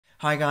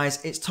Hi guys,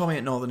 it's Tommy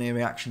at Northern Ear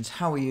Reactions.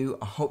 How are you?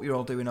 I hope you're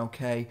all doing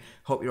okay.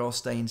 Hope you're all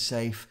staying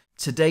safe.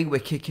 Today we're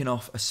kicking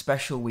off a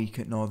special week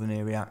at Northern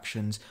Ear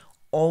Reactions.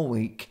 All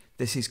week,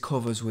 this is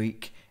covers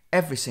week.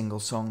 Every single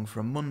song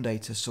from Monday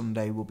to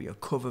Sunday will be a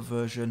cover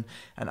version,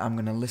 and I'm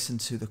going to listen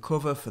to the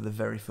cover for the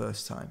very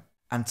first time.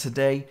 And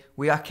today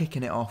we are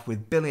kicking it off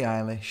with Billie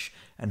Eilish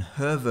and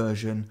her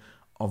version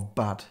of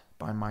Bad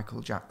by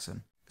Michael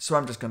Jackson. So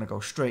I'm just going to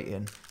go straight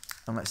in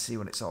and let's see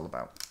what it's all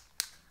about.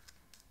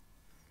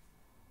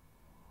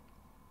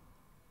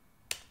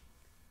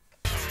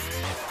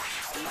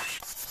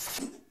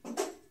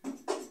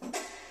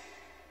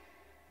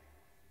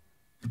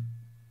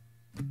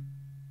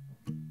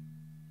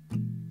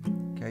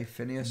 Okay,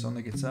 Finneas on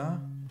the guitar.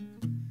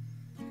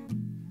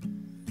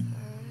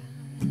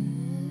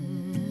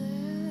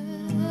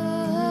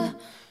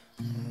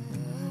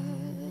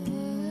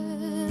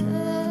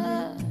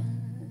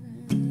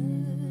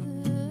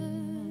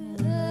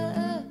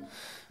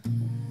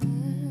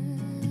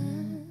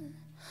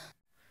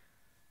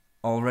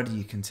 Already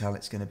you can tell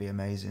it's going to be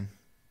amazing.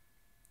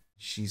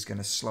 She's going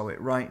to slow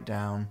it right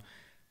down,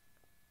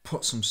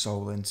 put some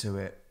soul into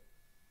it.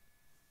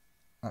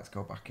 Let's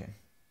go back in.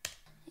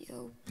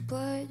 Your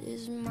butt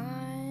is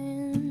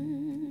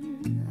mine,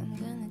 I'm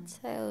gonna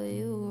tell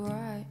you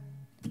right.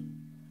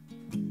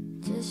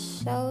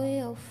 Just show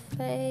your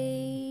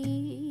face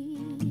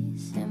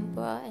in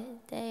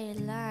broad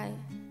daylight.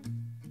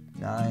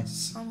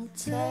 Nice. I'm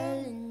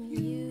telling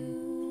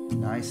you.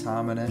 Nice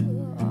harmony.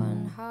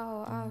 On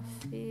how I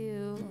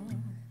feel.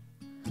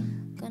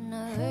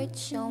 Gonna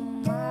hurt your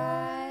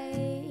mind.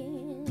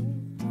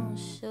 Won't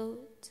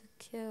shoot to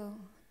kill.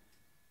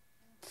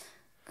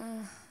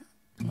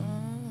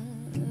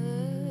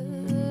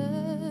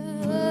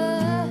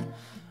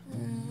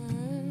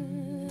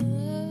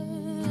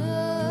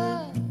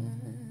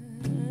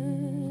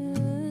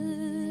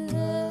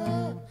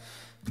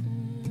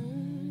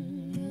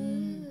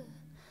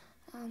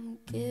 I'm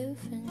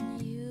giving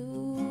you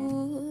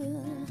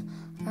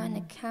on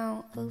a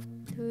count of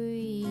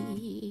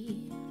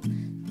 3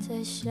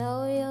 to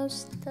show your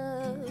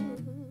stuff.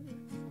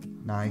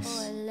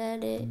 Nice. Or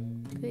let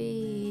it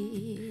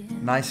be.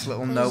 Nice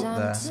little note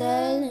there. I'm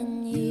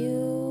telling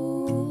you,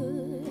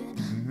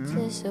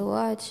 just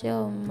watch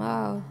your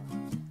mouth.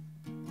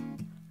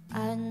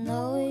 I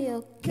know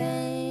your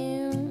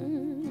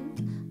game,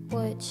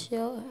 what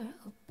you're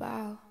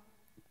about.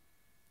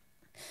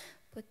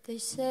 But they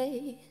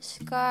say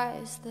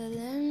sky's the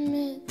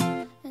limit,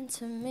 and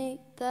to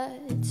me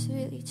that's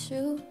really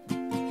true.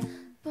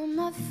 But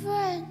my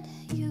friend,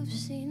 you've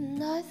seen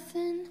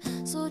nothing,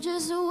 so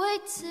just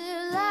wait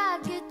till I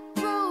get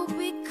through,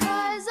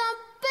 because I'm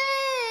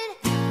bad,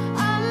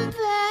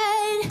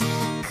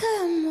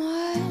 come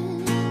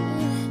on.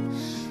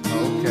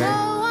 You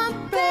know I'm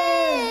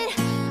bad,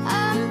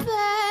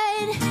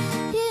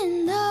 you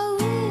know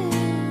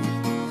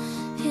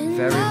it. You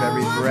Very,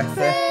 very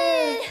breathy.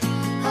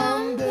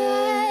 I'm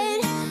bad,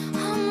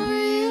 I'm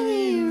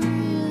really,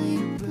 really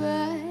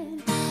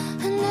bad.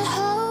 And the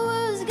whole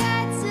world's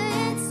got to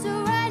answer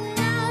right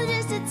now,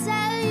 just to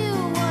tell you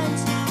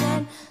once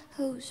again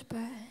who's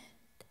bad.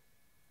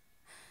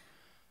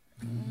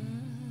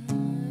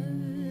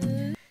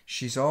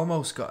 She's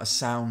almost got a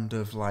sound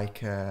of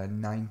like a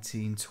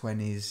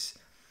 1920s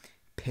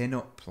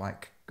pin-up,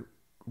 like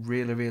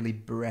really, really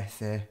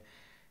breathy.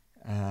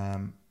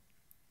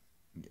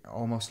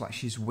 Almost like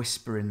she's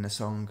whispering the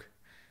song.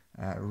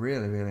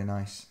 Really, really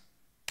nice.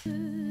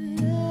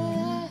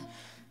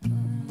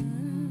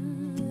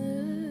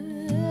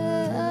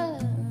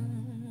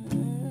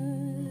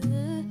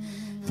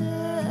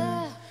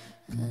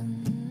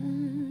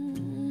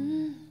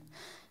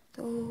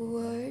 The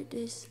word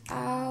is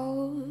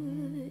out,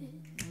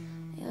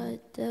 you're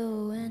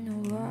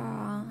doing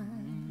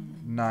wrong.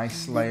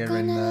 Nice layer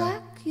in there.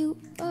 Lock you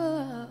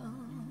up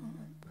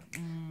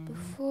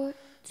before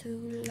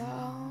too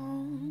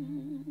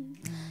long.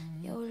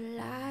 Your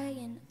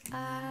lying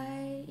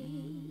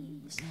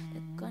eyes,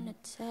 they're gonna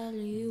tell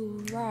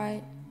you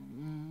right.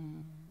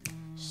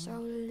 So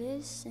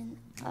listen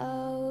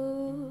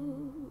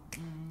up,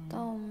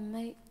 don't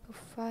make a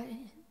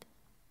fight.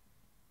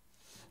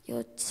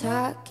 Your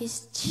talk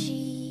is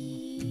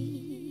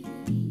cheap,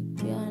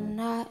 you're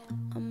not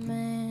a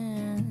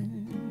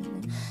man.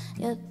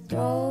 You're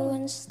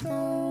throwing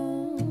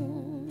stones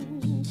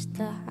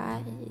to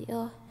hide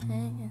your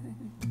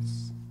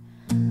hands.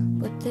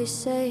 But they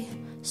say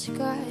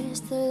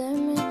sky's the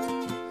limit,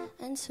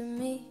 and to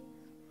me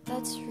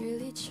that's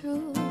really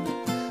true.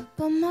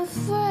 But my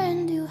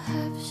friend, you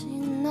have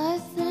seen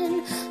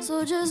nothing,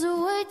 so just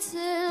wait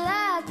till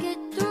I get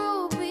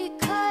through,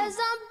 because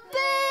I'm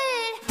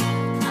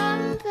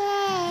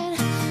bad,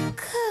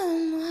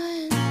 come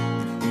on.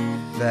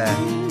 There.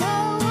 You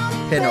know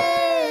I'm Pin up. bad.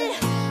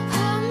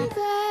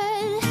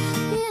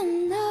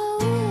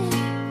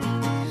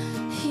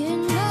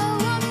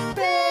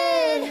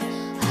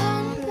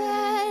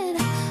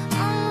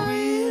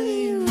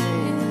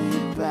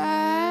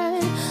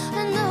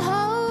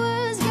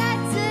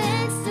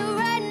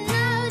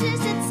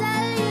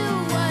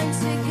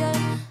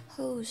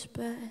 goes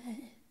bad.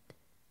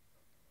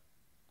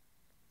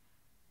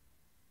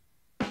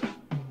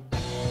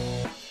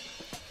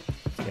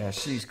 Yeah,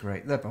 she's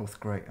great. They're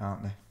both great,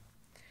 aren't they?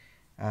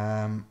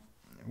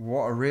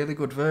 What a really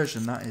good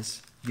version that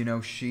is. You know,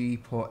 she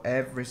put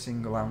every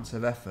single ounce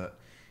of effort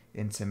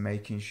into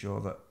making sure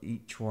that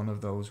each one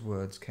of those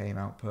words came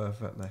out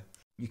perfectly.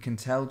 You can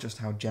tell just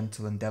how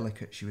gentle and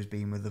delicate she was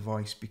being with the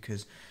voice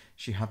because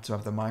she had to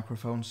have the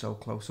microphone so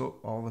close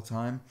up all the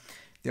time.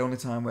 The only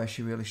time where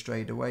she really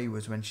strayed away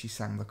was when she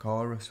sang the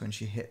chorus, when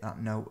she hit that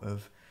note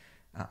of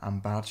I'm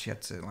bad. She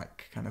had to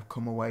like kind of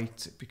come away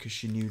because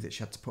she knew that she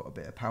had to put a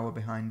bit of power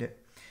behind it.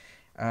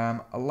 I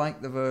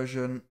like the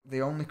version.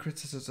 The only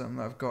criticism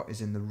that I've got is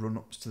in the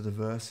run-ups to the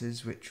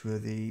verses, which were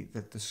the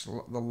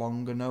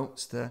longer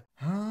notes. That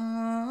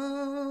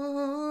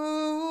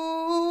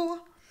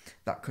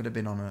could have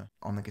been on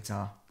a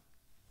guitar.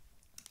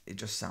 It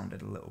just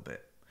sounded a little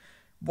bit.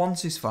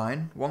 Once is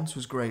fine. Once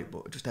was great,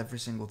 but just every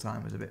single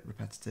time was a bit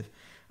repetitive.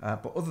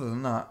 But other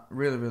than that,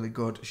 really, really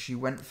good. She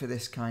went for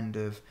this kind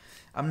of...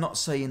 I'm not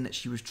saying that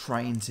she was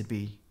trying to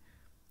be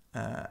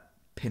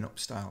pin-up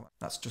style.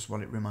 That's just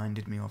what it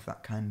reminded me of,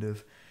 that kind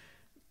of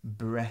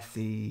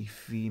breathy,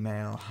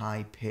 female,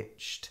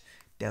 high-pitched,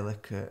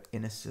 delicate,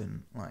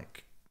 innocent,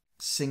 like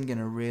singing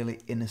a really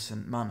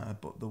innocent manner,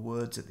 but the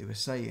words that they were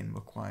saying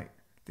were quite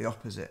the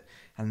opposite,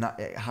 and that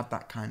it had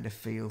that kind of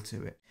feel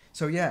to it.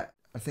 So yeah,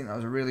 I think that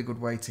was a really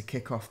good way to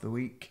kick off the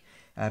week.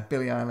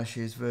 Billie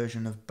Eilish's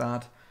version of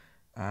Bad.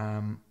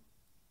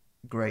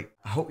 Great.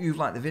 I hope you've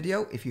liked the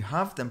video. If you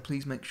have, then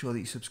please make sure that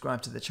you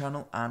subscribe to the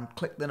channel and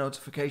click the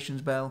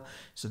notifications bell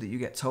so that you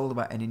get told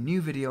about any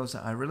new videos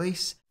that I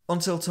release.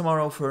 Until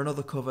tomorrow for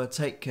another cover,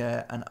 take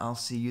care and I'll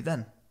see you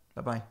then.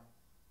 Bye bye.